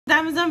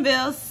Diamonds and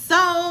Bills. So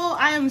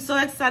I am so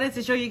excited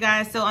to show you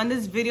guys. So on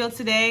this video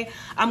today,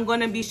 I'm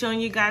going to be showing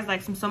you guys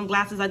like some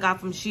sunglasses I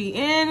got from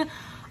SHEIN.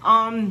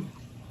 I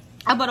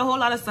bought a whole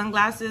lot of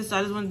sunglasses, so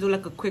I just want to do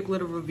like a quick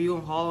little review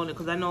and haul on it,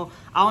 because I don't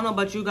know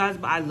about you guys,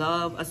 but I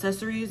love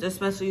accessories,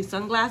 especially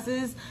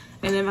sunglasses.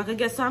 And if I could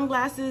get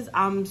sunglasses,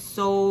 I'm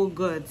so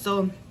good.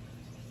 So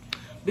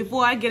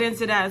before I get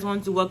into that, I just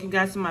wanted to welcome you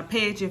guys to my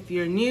page. If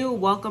you're new,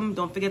 welcome.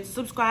 Don't forget to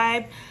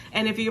subscribe.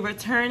 And if you're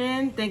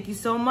returning, thank you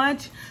so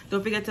much.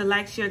 Don't forget to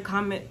like, share,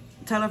 comment,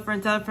 tell a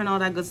friend, all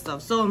that good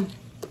stuff. So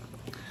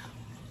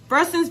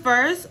first things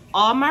first,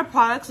 all my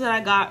products that I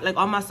got, like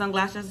all my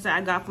sunglasses that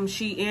I got from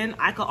SHEIN,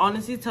 I could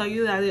honestly tell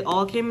you that they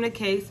all came in a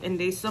case, and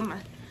I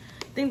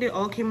think they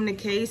all came in a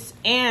case,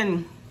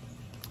 and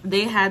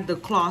they had the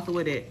cloth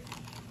with it.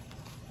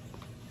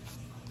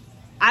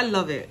 I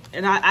love it,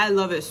 and I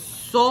love it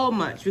so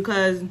much,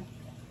 because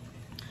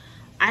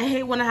I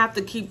hate when I have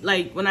to keep,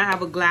 like, when I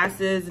have a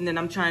glasses and then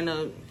I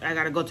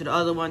gotta go to the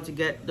other one to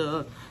get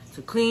to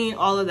clean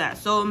all of that.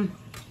 So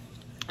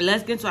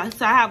let's get into it.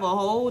 So I have a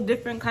whole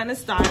different kind of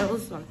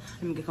styles. Let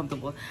me get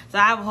comfortable. So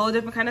I have a whole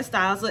different kind of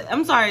styles. So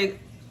I'm sorry,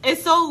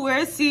 it's so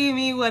weird seeing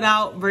me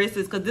without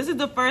braces, because this is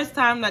the first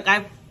time like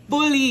I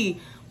fully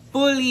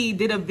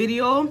did a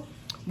video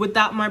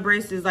without my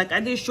braces. Like I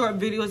did short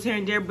videos here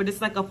and there, but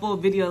it's like a full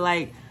video,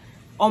 like,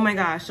 oh my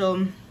gosh.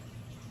 So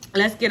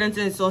let's get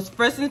into it. So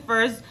first things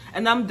first,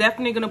 and I'm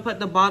definitely gonna put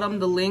the bottom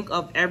the link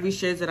of every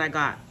shades that I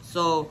got.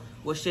 So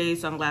with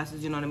shades,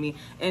 sunglasses, you know what I mean.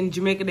 In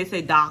Jamaica they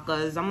say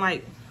DACAs. I'm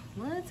like,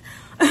 what?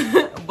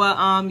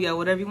 But yeah,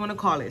 whatever you want to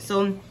call it.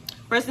 So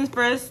first things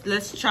first,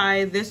 let's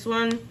try this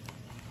one.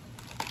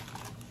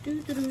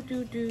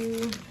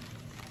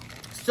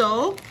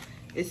 So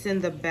it's in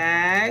the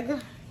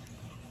bag.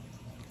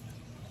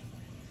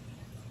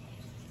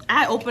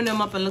 I opened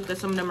them up and looked at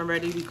some of them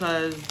already,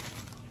 because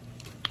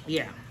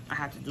yeah, I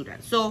had to do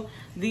that. So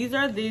these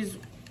are these.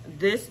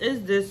 This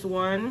is this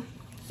one.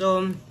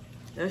 So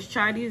let's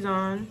try these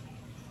on.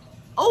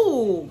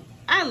 Oh,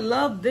 I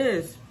love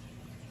this.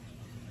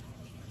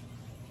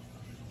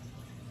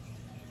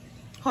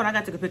 Hold on, I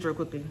gotta take a picture real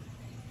quickly.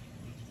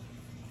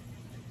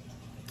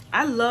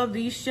 I love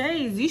these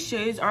shades. These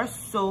shades are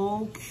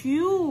so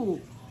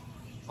cute.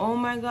 Oh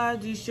my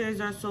god, these shades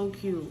are so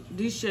cute.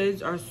 These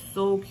shades are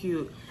so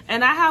cute.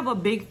 And I have a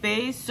big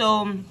face,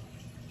 so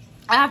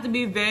I have to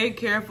be very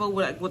careful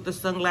with the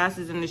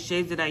sunglasses and the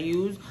shades that I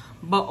use.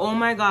 But oh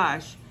my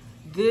gosh,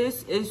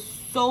 this is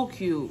so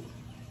cute.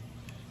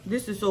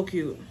 This is so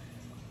cute.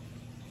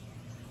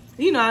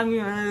 You know, I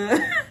mean,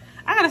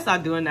 I gotta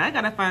stop doing that. I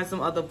gotta find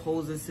some other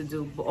poses to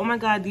do. But oh my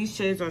god, these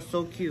shades are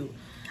so cute.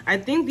 I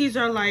think these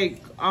are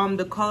like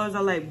the colors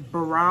are like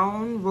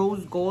brown,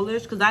 rose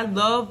goldish, because I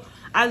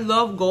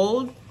love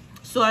gold.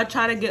 So I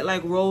try to get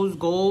like rose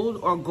gold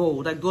or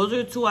gold. Like those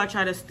are the two I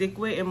try to stick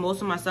with in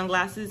most of my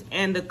sunglasses,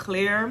 and the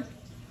clear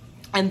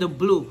and the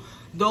blue.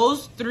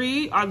 Those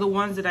three are the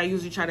ones that I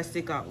usually try to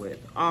stick out with.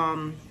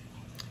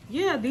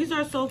 Yeah, these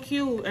are so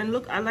cute. And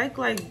look, I like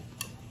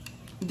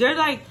they're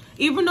like,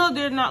 even though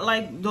they're not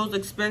like those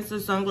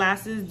expensive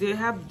sunglasses,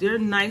 they're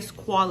nice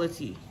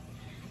quality.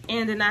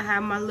 And then I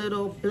have my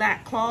little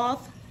black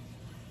cloth,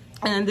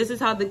 and this is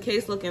how the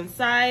case look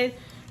inside.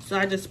 So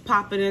I just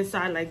pop it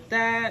inside like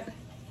that,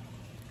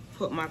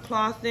 put my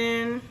cloth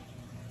in,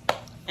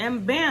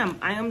 and bam,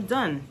 I am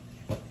done.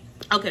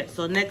 Okay,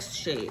 so next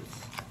shades.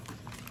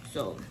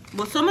 So,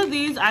 well, some of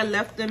these I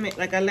left them,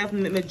 like I left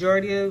the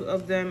majority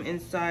of them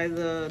inside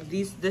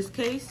this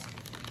case.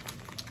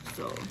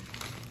 So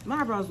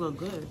my eyebrows look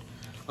good.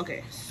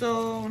 Okay,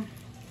 so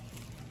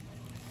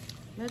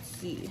let's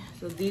see.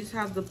 So these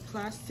have the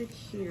plastic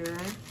here.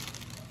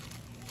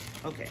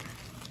 Okay.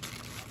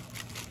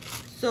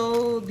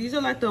 So these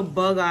are like the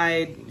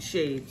bug-eyed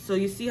shades. So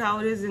you see how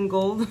it is in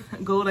gold,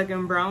 gold like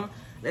in brown.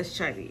 Let's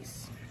try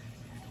these.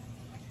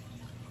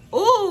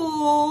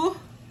 Ooh,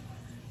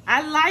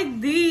 I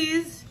like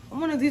these. I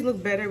wonder if these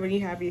look better when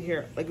you have your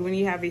hair, like when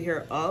you have your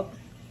hair up,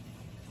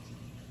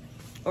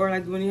 or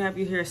like when you have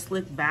your hair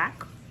slicked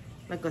back,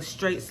 like a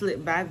straight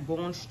slick back,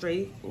 bone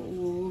straight.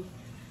 Ooh,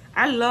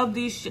 I love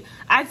these.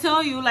 I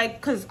tell you,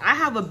 like, cause I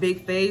have a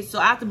big face, so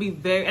I have to be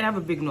and I have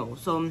a big nose,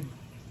 so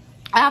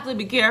I have to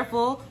be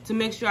careful to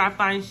make sure I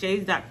find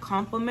shades that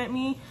complement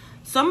me.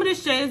 Some of the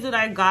shades that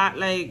I got,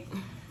 like,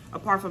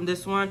 apart from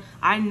this one,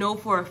 I know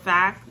for a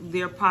fact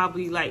they're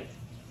probably like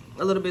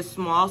a little bit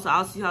small, so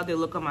I'll see how they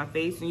look on my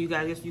face, and you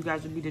guys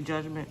will be the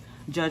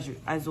judge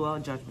as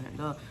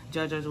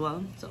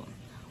well. So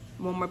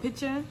one more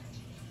picture.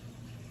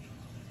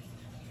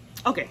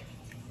 Okay,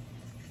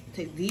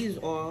 take these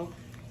off,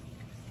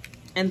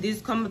 and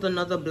these come with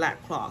another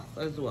black cloth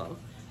as well.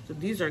 So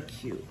these are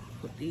cute.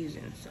 Put these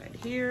inside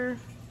here.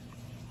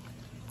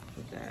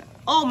 Put that.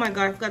 Oh my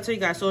god, I forgot to tell you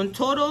guys. So in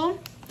total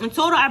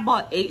I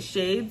bought 8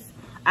 shades.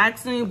 I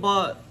accidentally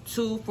bought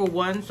 2 for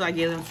 1, so I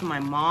gave them to my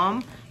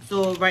mom.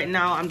 So right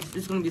now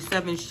it's gonna be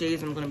 7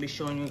 shades I'm gonna be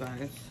showing you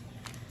guys.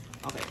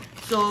 Okay,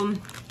 so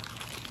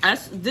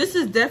this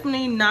is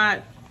definitely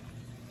not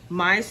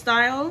my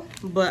style,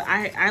 but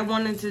I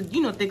wanted to,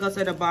 you know, think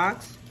outside the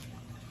box.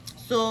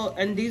 So,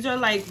 and these are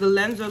like, the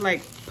lens are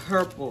like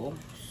purple.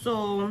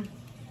 So,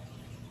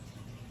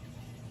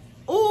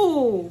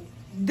 oh,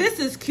 this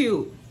is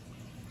cute.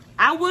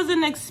 I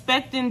wasn't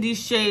expecting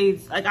these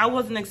shades. Like, I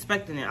wasn't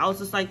expecting it. I was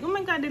just like, oh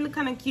my God, they look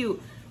kind of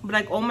cute. But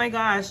like, oh my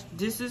gosh,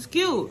 this is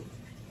cute.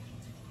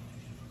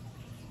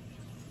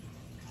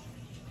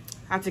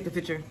 I'll take a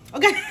picture.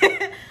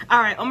 Okay.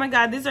 All right. Oh my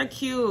God, these are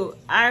cute.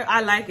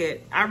 I like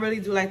it. I really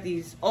do like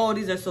these. Oh,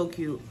 these are so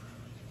cute.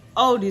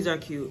 Oh, these are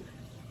cute.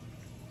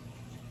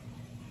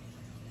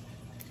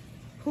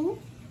 Who?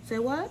 Say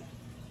what?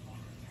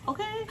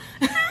 Okay.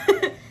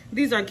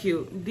 These are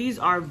cute. These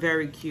are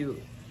very cute.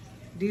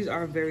 These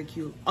are very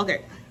cute.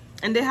 Okay.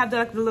 And they have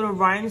like the little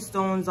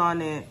rhinestones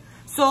on it.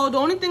 So the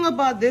only thing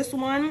about this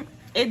one,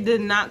 it did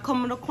not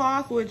come with a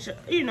cloth, which,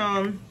 you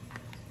know,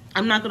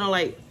 I'm not gonna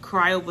like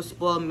cry over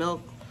spoiled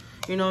milk.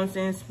 You know what I'm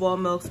saying?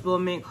 Spoiled milk,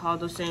 spilled milk, how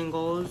the saying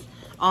goes.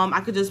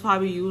 I could just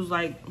probably use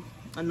like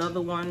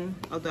another one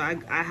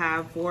that I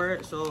have for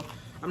it. So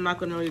I'm not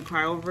gonna really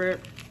cry over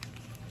it.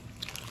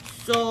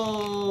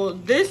 So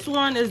this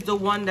one is the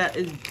one that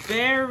is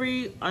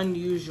very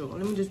unusual.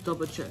 Let me just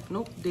double check.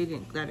 Nope, that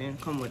didn't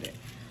come with it.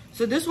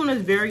 So this one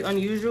is very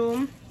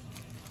unusual.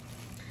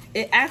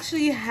 It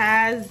actually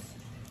has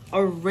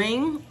a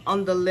ring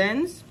on the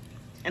lens,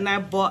 and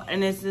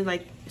and it's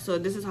like, so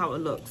this is how it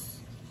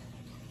looks.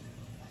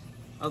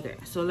 Okay,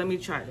 so let me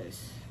try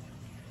this.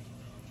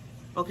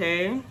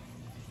 Okay,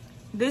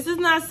 this is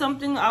not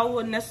something I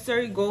would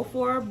necessarily go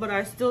for, but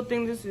I still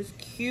think this is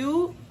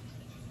cute.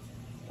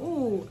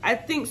 Ooh, I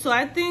think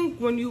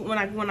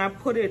when I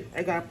put it,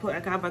 I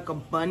have like a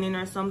bunion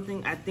or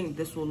something. I think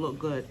this will look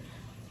good,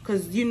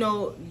 cause you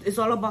know it's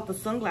all about the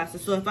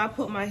sunglasses. So if I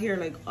put my hair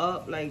like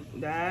up like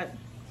that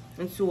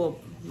into a,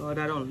 no,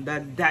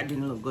 that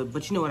didn't look good,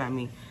 but you know what I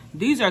mean.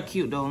 These are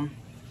cute though.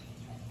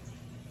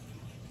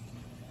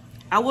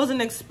 I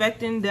wasn't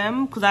expecting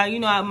them, cause you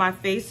know, my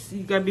face,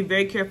 you gotta be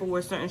very careful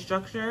with certain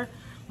structure.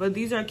 But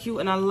these are cute,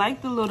 and I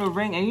like the little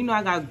ring. And you know,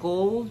 I got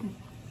gold,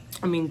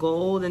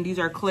 and these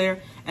are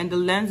clear, and the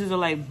lenses are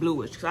like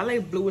bluish, cause I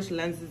like bluish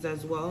lenses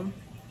as well.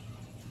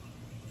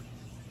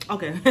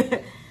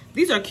 Okay,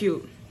 these are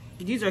cute.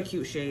 These are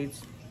cute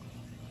shades,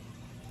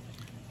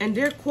 and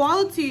their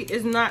quality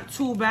is not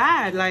too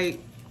bad. Like,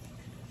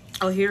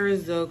 oh, here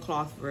is the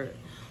cloth for it.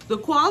 The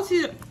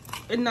quality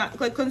is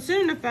not, like,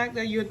 considering the fact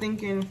that you're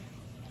thinking,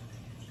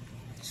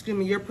 excuse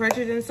me, you're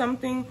prejudicing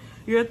something.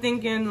 You're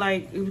thinking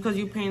like, because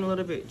you're paying a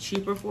little bit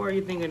cheaper for it,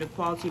 you're thinking the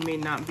quality may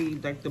not be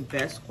like the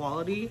best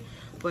quality,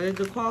 but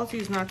the quality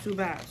is not too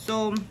bad.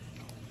 So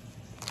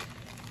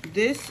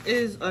this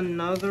is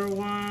another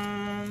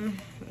one.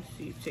 Let's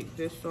see, take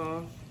this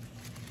off.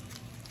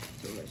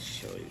 So let's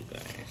show you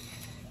guys.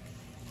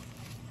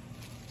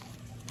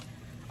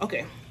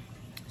 Okay,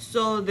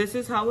 so this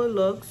is how it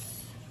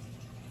looks.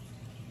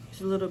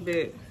 It's a little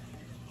bit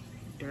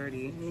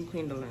dirty. Let me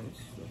clean the lens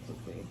real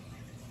quickly.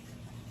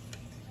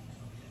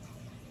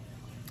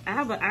 I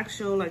have an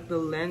actual, like, the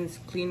lens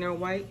cleaner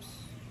wipes,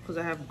 because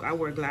I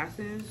wear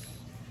glasses.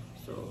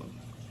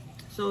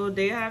 So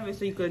they have it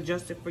so you could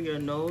adjust it for your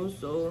nose.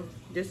 So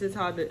this is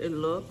how it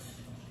looks.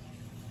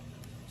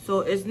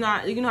 So it's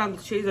not, you know how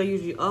the shades are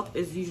usually up,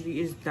 it's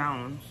usually is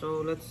down. So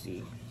let's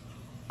see.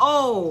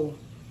 Oh,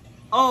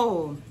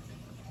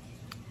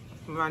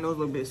 my nose a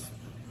little bit,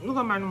 look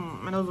at my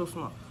nose a little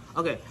small.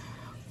 Okay.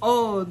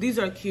 Oh, these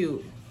are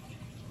cute.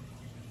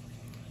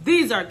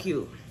 These are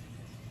cute.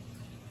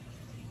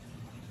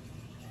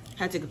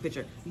 I had to take a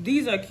picture.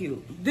 These are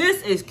cute.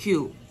 This is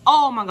cute.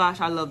 Oh my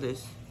gosh, I love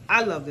this.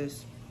 I love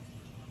this.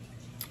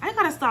 I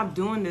gotta stop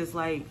doing this.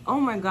 Like, oh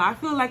my God, I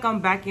feel like I'm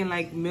back in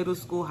like middle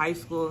school, high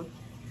school.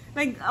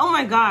 Like, oh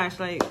my gosh,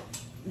 like,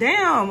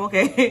 damn,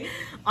 okay.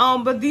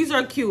 But these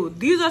are cute.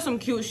 These are some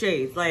cute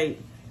shades.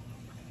 Like,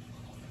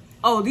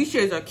 oh, these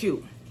shades are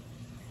cute.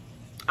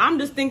 I'm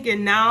just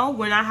thinking now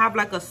when I have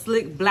like a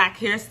slick black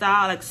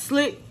hairstyle, like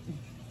slick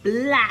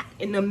black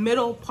in the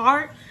middle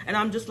part, and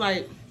I'm just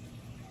like,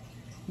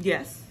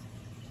 yes.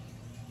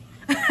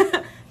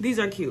 These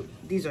are cute.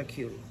 These are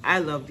cute. I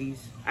love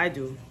these. I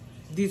do.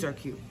 These are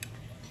cute.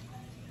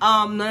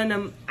 None of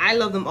them, I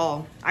love them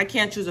all. I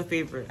can't choose a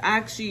favorite.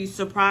 Actually,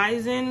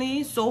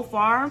 surprisingly, so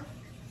far,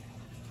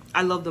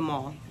 I love them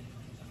all.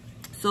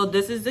 So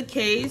this is the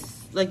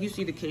case. Like, you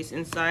see the case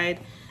inside.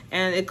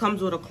 And it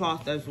comes with a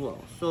cloth as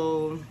well.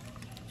 So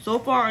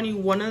far, only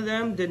one of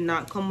them did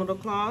not come with a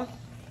cloth.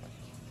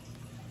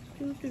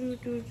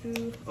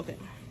 Okay.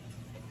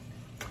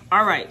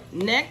 All right,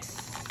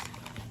 next.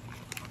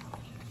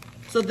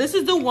 So this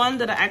is the one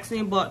that I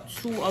actually bought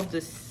two of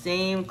the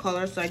same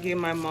color. So I gave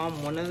my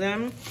mom one of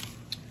them.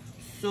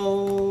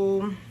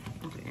 So,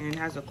 okay, and it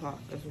has a cloth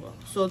as well.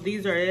 So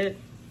these are it.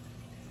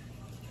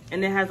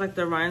 And it has like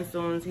the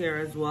rhinestones here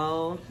as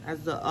well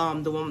as the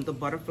one with the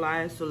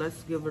butterflies. So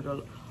let's give it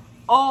a,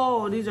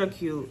 oh, these are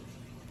cute.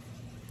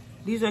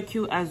 These are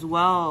cute as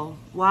well.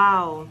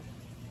 Wow.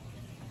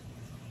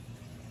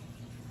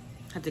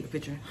 I take a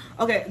picture.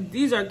 Okay,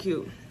 these are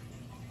cute.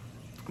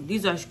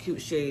 These are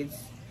cute shades.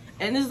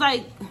 And it's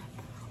like,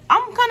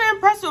 I'm kind of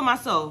impressed with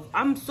myself.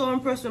 I'm so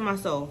impressed with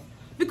myself.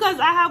 Because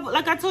I have,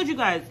 like I told you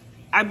guys,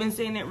 I've been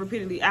saying it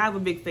repeatedly, I have a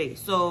big face.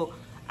 So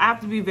I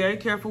have to be very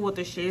careful with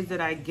the shades that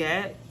I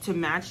get to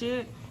match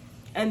it.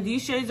 And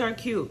these shades are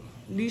cute.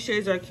 These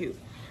shades are cute.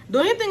 The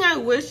only thing I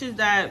wish is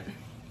that,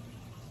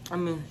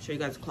 I'm going to show you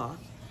guys cloth.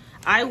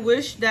 I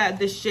wish that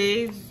the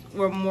shades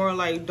were more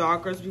like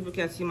darker so people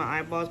can't see my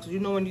eyeballs. Because you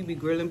know when you be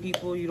grilling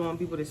people, you don't want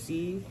people to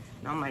see.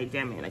 And I'm like,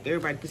 damn it, like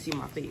everybody can see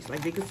my face.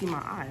 Like they can see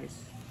my eyes.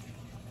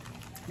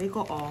 They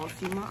could all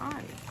see my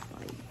eyes.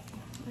 Like,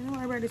 I know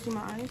everybody see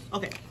my eyes.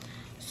 Okay,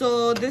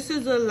 so this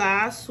is the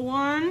last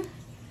one.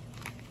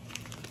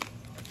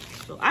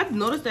 So I've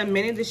noticed that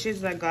many of the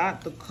shades that I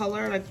got, the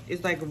color like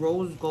is like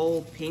rose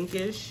gold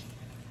pinkish.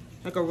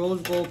 Like a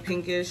rose gold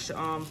pinkish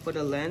for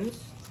the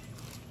lens.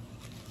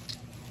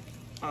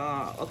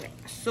 Okay,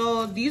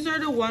 so these are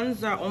the ones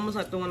that are almost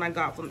like the one I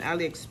got from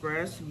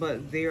AliExpress,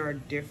 but they are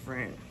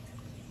different.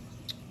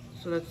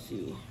 So let's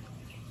see.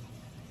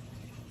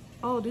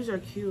 Oh, these are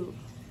cute.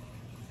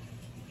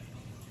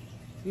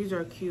 These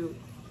are cute.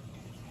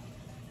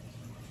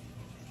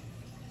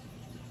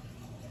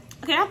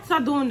 Okay, I have to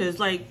stop doing this.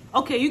 Like,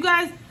 okay, you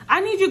guys, I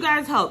need you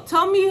guys' help.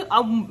 Tell me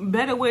a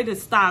better way to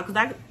stop,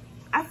 because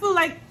I feel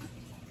like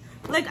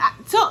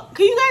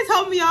can you guys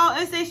help me out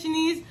and say,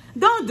 Shanice,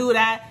 don't do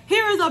that.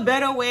 Here is a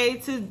better way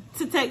to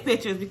take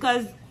pictures,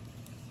 because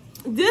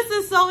this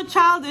is so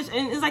childish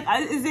and it's like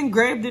it's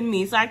engraved in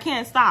me, so I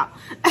can't stop.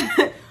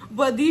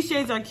 But these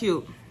shades are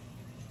cute.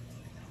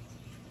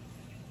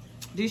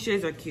 These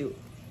shades are cute.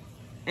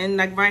 And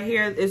like right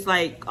here, it's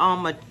like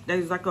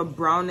there's like a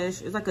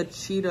brownish, it's like a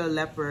cheetah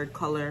leopard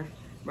color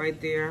right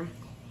there.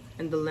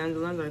 And the lens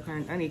are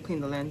kind of, I need to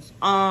clean the lens.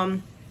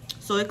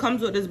 So it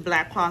comes with this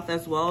black cloth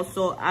as well.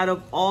 So out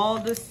of all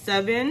the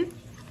 7,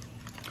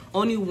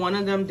 only one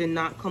of them did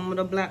not come with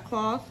a black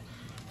cloth.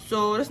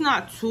 So it's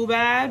not too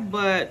bad,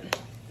 but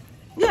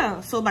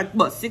yeah. So like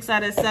what, 6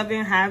 out of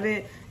 7 have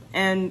it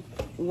and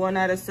 1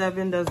 out of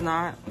 7 does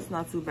not. It's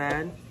not too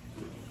bad.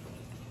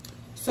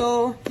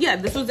 So yeah,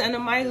 this was the end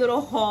of my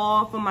little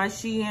haul for my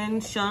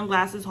SHEIN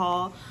sunglasses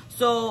haul.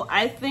 So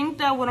I think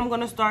that what I'm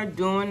gonna start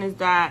doing is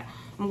that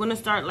I'm gonna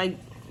start like,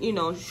 you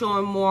know,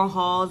 showing more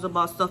hauls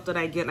about stuff that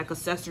I get, like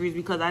accessories,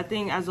 because I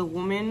think as a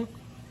woman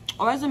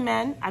or as a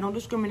man, I don't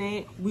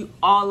discriminate, we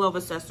all love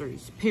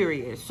accessories,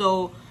 period.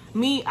 So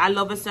me, I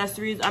love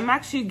accessories. I'm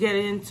actually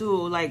getting into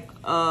like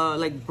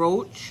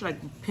brooch, like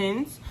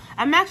pins.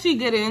 I'm actually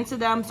getting into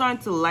that. I'm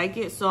starting to like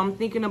it, so I'm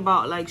thinking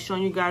about like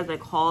showing you guys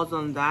like hauls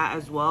on that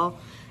as well,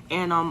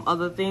 and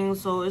other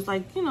things. So it's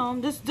like, you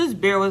know, just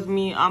bear with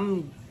me.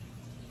 I'm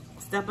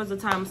step at a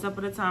time,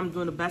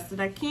 doing the best that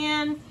I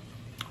can.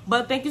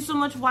 But thank you so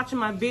much for watching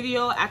my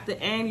video. At the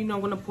end, you know,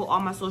 I'm gonna put all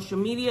my social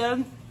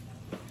media.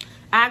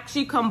 I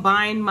actually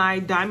combined my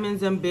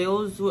diamonds and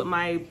bills with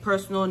my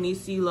personal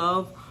Nisi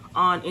Love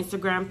on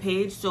Instagram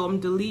page. So I'm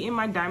deleting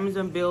my diamonds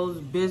and bills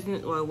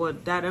business or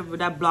whatever,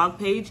 that blog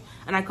page,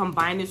 and I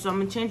combined it. So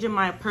I'm changing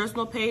my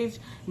personal page,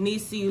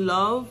 Nisi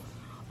Love,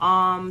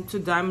 to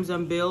diamonds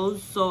and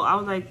bills. So I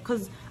was like,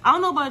 because I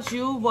don't know about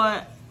you,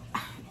 but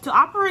to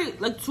operate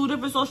like 2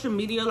 different social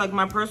media, like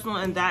my personal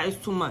and that, is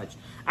too much.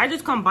 I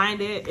just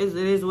combined it. It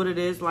is what it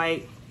is.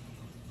 Like,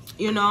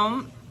 you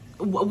know,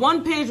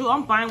 one page,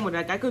 I'm fine with it.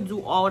 Like, I could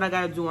do all what I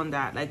gotta do on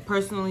that. Like,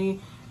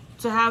 personally,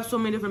 to have so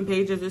many different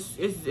pages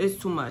is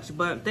too much.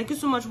 But thank you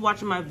so much for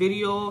watching my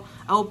video.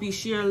 I hope you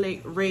share,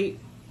 rate,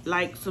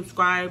 like,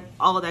 subscribe,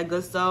 all of that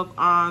good stuff.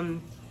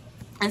 And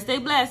stay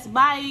blessed.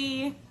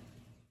 Bye.